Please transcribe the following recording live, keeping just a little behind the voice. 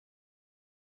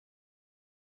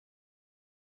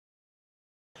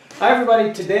Hi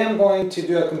everybody, today I'm going to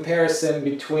do a comparison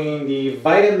between the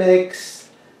Vitamix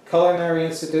Culinary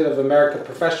Institute of America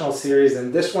Professional Series,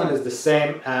 and this one is the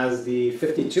same as the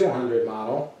 5200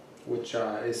 model, which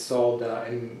is sold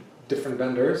in different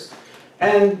vendors,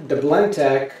 and the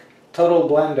Blendtec Total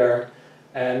Blender,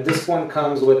 and this one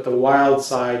comes with the wild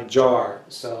side jar.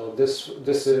 So this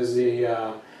is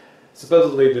the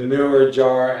supposedly the newer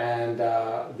jar and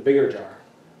the bigger jar.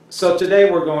 So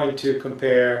today we're going to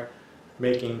compare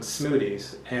making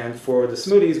smoothies, and for the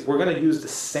smoothies we're going to use the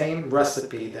same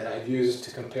recipe that I've used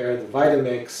to compare the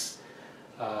Vitamix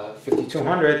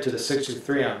 5200 to the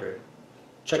 6300.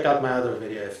 Check out my other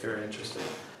video if you're interested.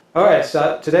 Alright,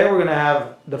 so today we're going to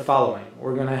have the following.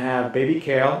 We're going to have baby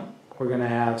kale, we're going to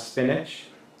have spinach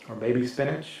or baby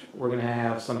spinach, we're going to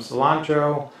have some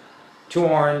cilantro, 2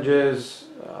 oranges,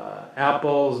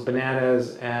 apples,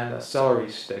 bananas, and a celery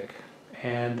stick.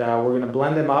 And we're going to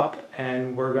blend them up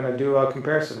and we're going to do a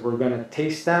comparison. We're going to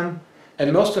taste them,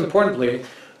 and most importantly,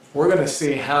 we're going to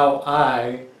see how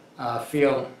I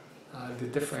feel the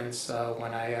difference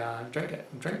when I drink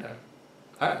them.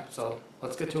 Alright, so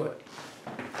let's get to it.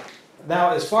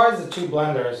 Now, as far as the two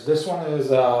blenders, this one is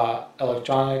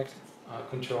electronic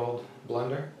controlled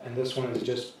blender, and this one is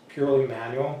just purely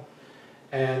manual.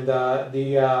 And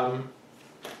the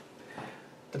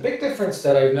big difference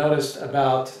that I've noticed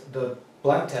about the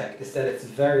Blendtec is that it's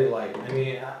very light. I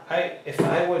mean, if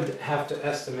I would have to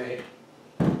estimate,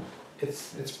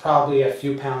 it's probably a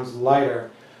few pounds lighter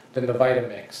than the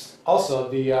Vitamix. Also,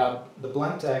 the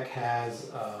Blendtec has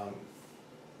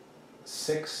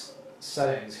 6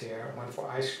 settings here. One for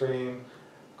ice cream,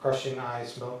 crushing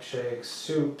ice, milkshakes,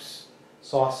 soups,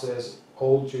 sauces,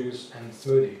 old juice, and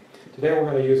smoothie. Today we're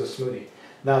going to use a smoothie.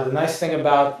 Now, the nice thing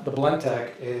about the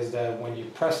Blendtec is that when you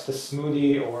press the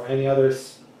smoothie or any other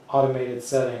automated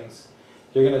settings,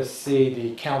 you're going to see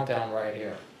the countdown right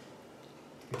here.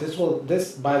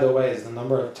 This, by the way, is the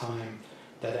number of time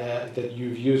that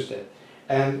you've used it.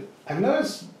 And I've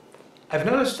noticed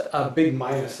a big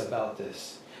minus about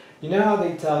this. You know how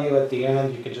they tell you at the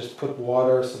end you can just put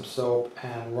water, some soap,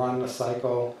 and run a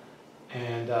cycle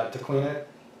and to clean it?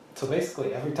 So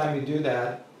basically, every time you do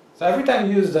that, so every time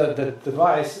you use the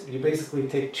device, you basically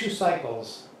take 2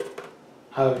 cycles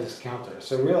out of this counter.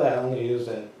 So really, I only used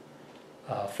it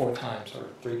 4 times or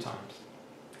 3 times.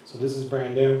 So this is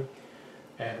brand new,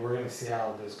 and we're going to see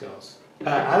how this goes.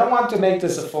 I don't want to make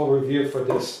this a full review for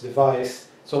this device,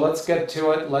 so let's get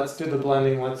to it. Let's do the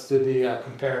blending, let's do the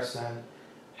comparison,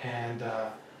 and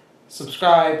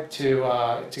subscribe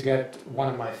to get one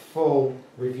of my full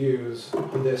reviews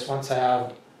on this once I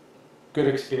have good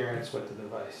experience with the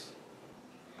device.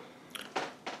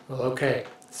 Well, okay,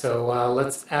 so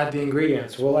let's add the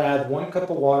ingredients. We'll add 1 cup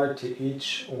of water to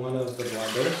each one of the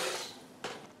blenders.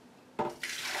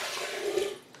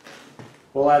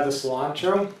 We'll add the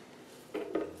cilantro.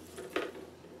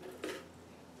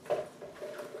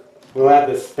 We'll add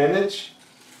the spinach.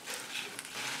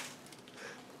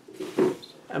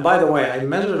 And by the way, I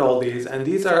measured all these, and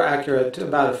these are accurate to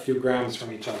about a few grams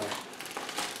from each other.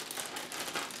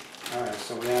 Alright,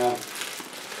 so we have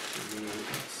the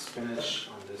spinach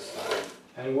on this side.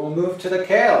 And we'll move to the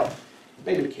kale,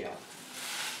 baby kale.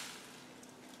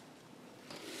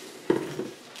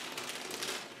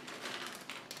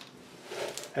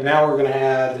 And now we're going to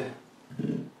add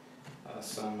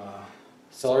some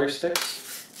celery sticks.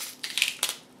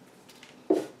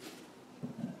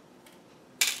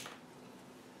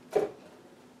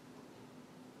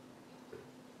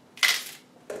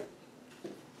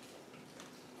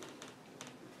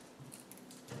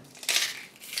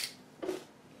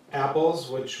 Apples,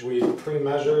 which we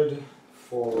pre-measured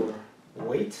for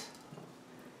weight.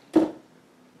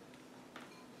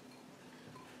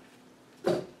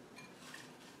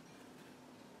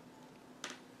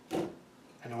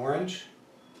 An orange.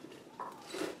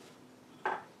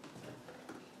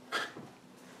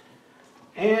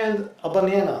 And a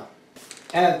banana.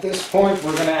 And at this point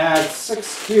we're going to add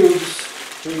 6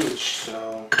 cubes to each,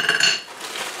 so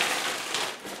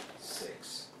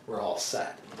 6. We're all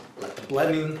set. Let the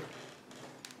blending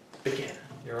begin.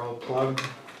 You're all plugged.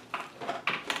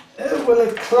 Will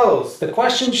it close? The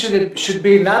question should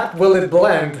be not will it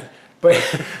blend, but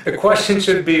the question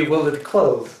should be will it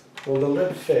close? Will the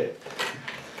lid fit?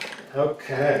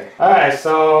 Okay. Alright,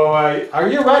 so are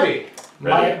you ready?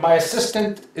 My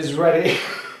assistant is ready.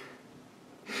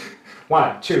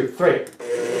 1, 2, 3.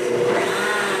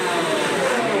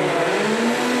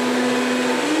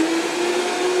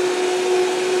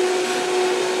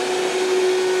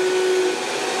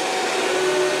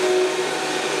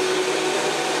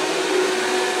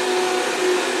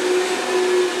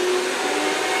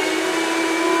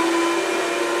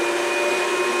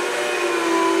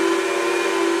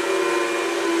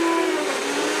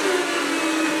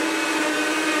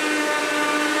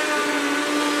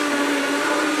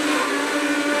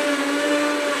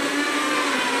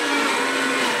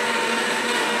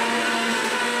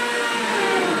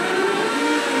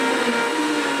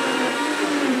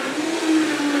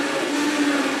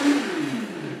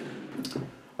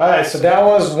 Alright, so that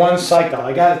was one cycle.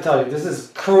 I gotta tell you, this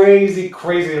is crazy,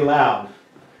 crazy loud.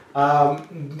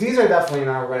 These are definitely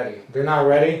not ready. They're not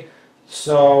ready.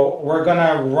 So we're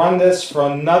gonna run this for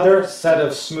another set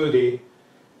of smoothie.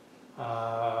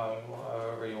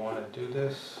 However you want to do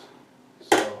this.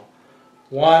 So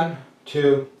 1,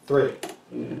 2, 3.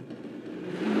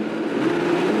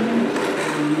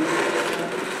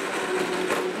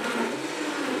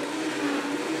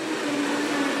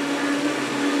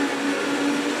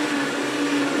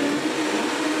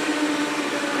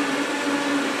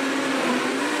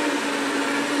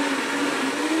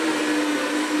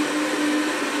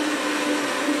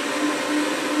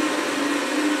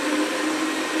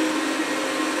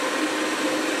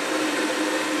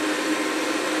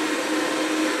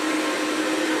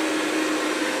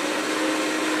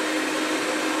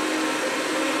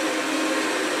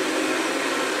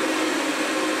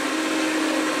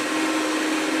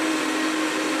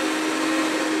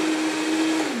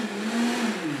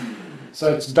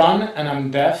 So it's done, and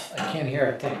I'm deaf. I can't hear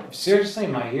a thing. Seriously,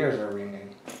 my ears are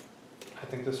ringing. I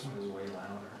think this one is way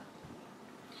louder.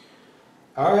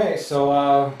 All right, so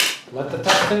let the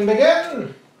testing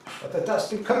begin. Let the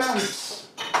testing commence.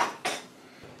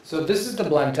 So this is the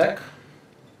Blendtec.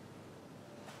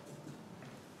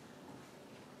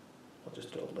 I'll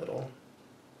just do a little.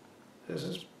 This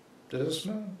is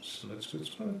smooth,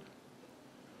 smooth.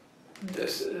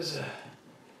 This is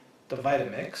the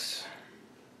Vitamix.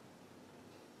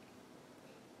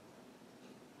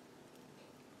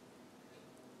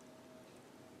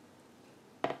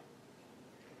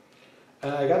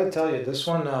 I gotta tell you, this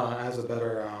one has a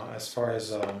better, as far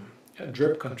as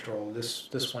drip control,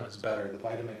 this one is better. The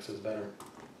Vitamix is better.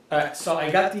 So I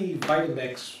got the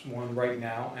Vitamix one right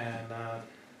now, and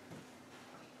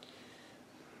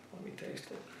let me taste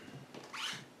it.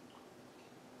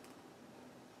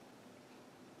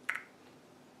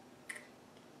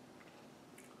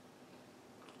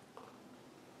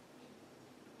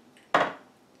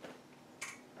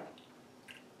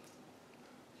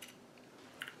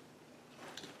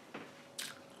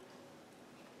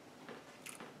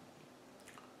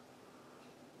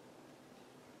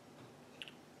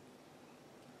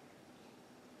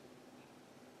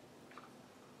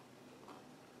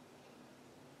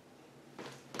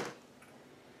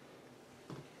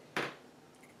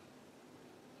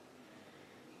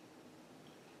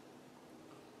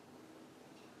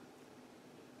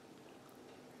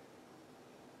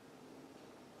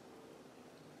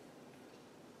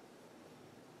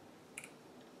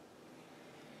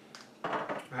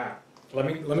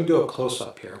 Alright, let me do a close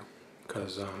up here,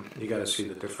 because you got to see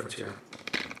the difference here.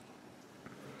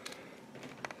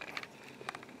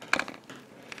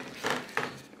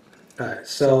 Alright,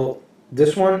 so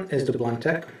this one is the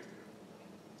Blendtec,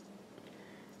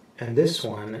 and this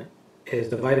one is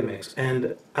the Vitamix.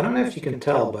 And I don't know if you can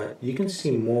tell, but you can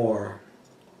see more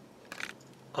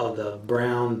of the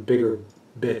brown, bigger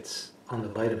bits on the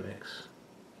Vitamix.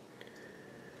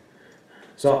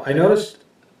 So I noticed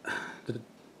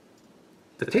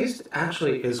the taste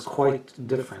actually is quite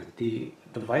different. The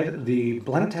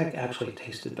Blendtec actually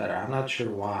tasted better. I'm not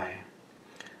sure why.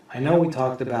 I know we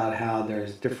talked about how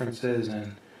there's differences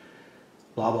and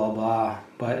blah blah blah,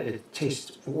 but it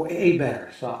tastes way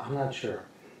better. So I'm not sure.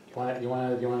 You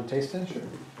want to taste it? Sure.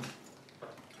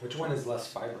 Which one is less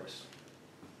fibrous?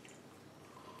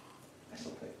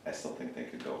 I still think they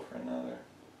could go for another.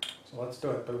 So let's do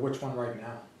it. But which one right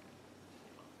now?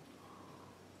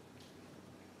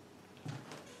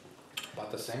 About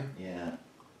the same? Yeah.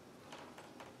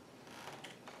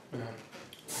 Yeah.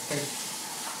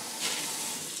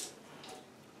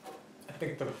 I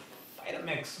think the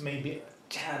Vitamix may be a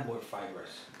tad more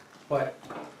fibrous. But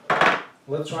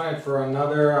let's try it for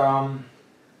another.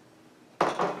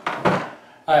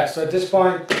 Alright, so at this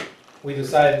point we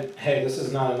decided, hey, this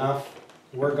is not enough.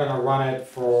 We're gonna run it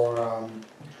for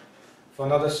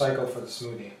another cycle for the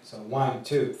smoothie. So 1,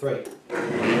 2, 3.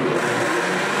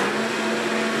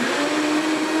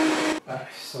 Alright,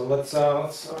 so let's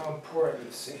pour it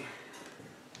and see.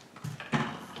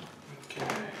 Okay.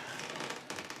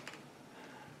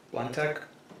 Blendtec.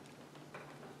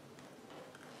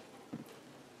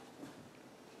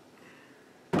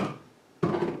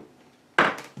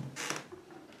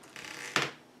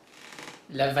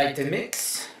 La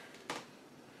Vitamix.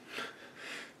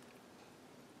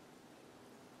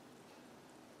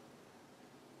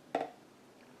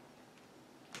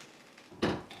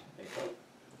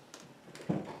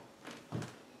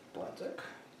 Blendtec.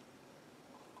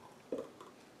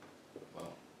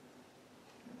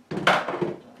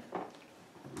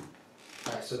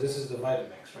 Alright, so this is the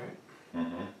Vitamix, right?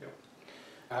 Mm-hmm.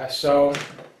 Yep. So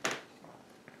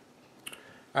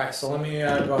Alright, so let me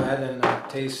go ahead and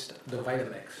taste the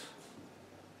Vitamix.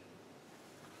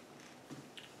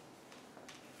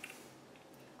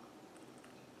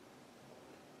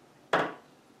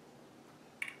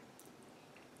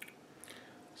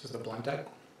 This is the Blendtec.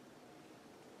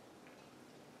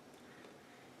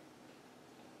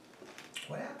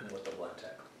 What happened with the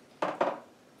Blendtec?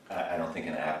 I don't think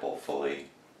an apple fully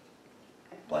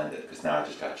blended, because now I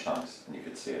just got chunks and you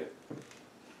could see it.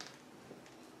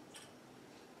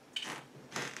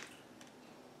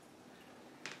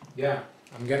 Yeah,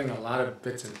 I'm getting a lot of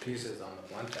bits and pieces on the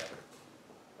Blendtec.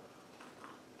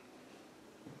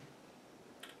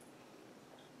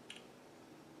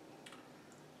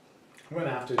 I'm going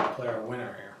to have to declare a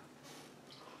winner here.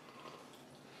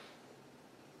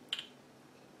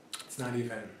 It's not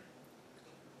even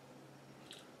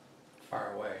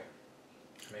far away.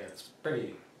 I mean, it's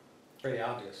pretty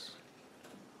obvious.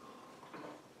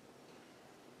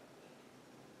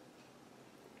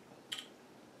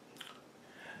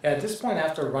 Yeah, at this point,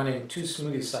 after running 2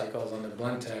 smoothie cycles on the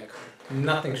Blendtec,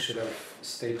 nothing should have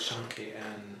stayed chunky,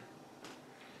 and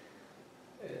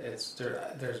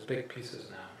there's big pieces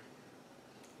now.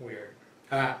 Weird.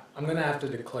 I'm gonna have to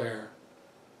declare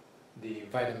the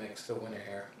Vitamix the winner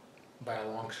here by a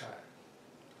long shot.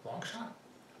 Long shot?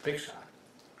 Big shot.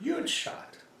 Huge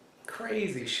shot.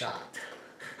 Crazy shot.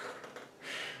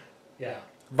 Yeah.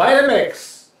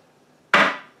 Vitamix!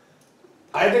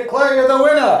 I declare you the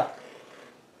winner!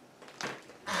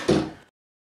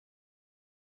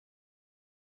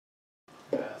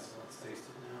 Yeah, so let's taste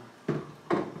it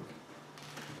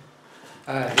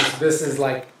now. This is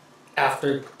like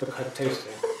after the cut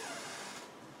tasting.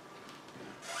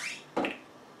 I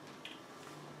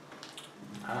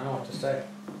don't know what to say.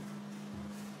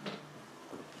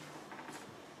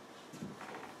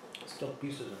 Still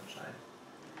pieces inside.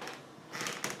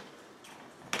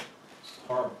 It's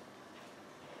horrible.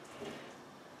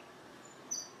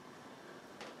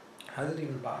 How is it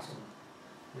even possible?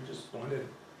 We just blended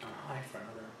on high for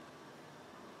another.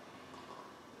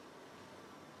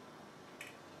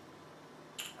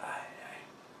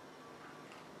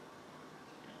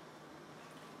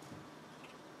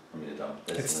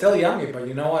 It's still yummy, but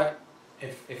you know what?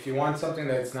 If you want something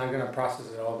that's not going to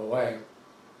process it all the way,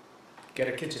 get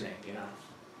a KitchenAid, you know.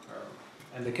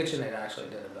 And the KitchenAid actually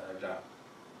did a better job.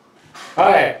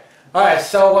 All right.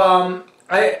 So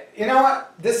you know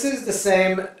what? This is the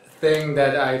same thing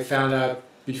that I found out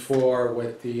before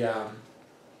with the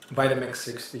Vitamix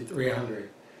 6300.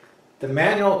 The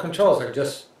manual controls are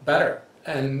just better.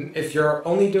 And if you're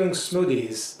only doing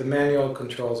smoothies, the manual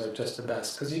controls are just the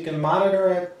best, because you can monitor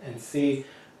it and see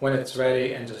when it's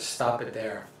ready and just stop it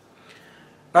there.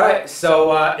 Alright,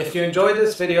 so if you enjoyed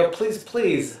this video,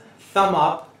 please thumb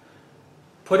up,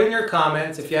 put in your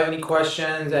comments. If you have any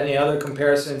questions, any other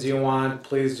comparisons you want,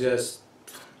 please just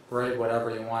write whatever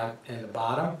you want in the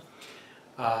bottom.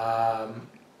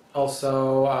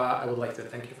 Also, I would like to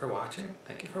thank you for watching.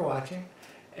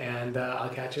 And I'll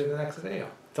catch you in the next video.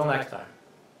 Till next time.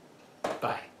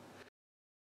 Bye.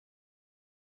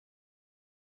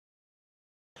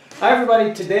 Hi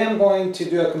everybody, today I'm going to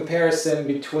do a comparison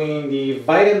between the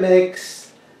Vitamix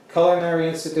Culinary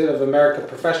Institute of America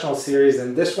Professional Series,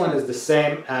 and this one is the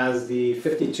same as the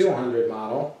 5200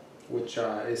 model, which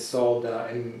is sold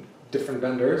in different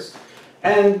vendors,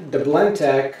 and the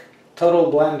Blendtec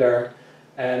Total Blender.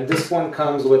 And this one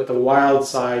comes with the wild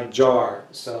side jar.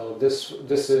 So this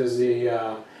is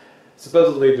the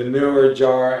supposedly the newer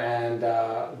jar and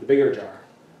the bigger jar.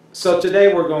 So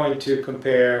today we're going to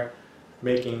compare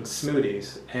making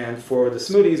smoothies. And for the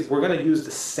smoothies, we're going to use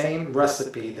the same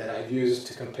recipe that I've used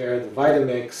to compare the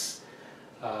Vitamix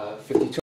 5200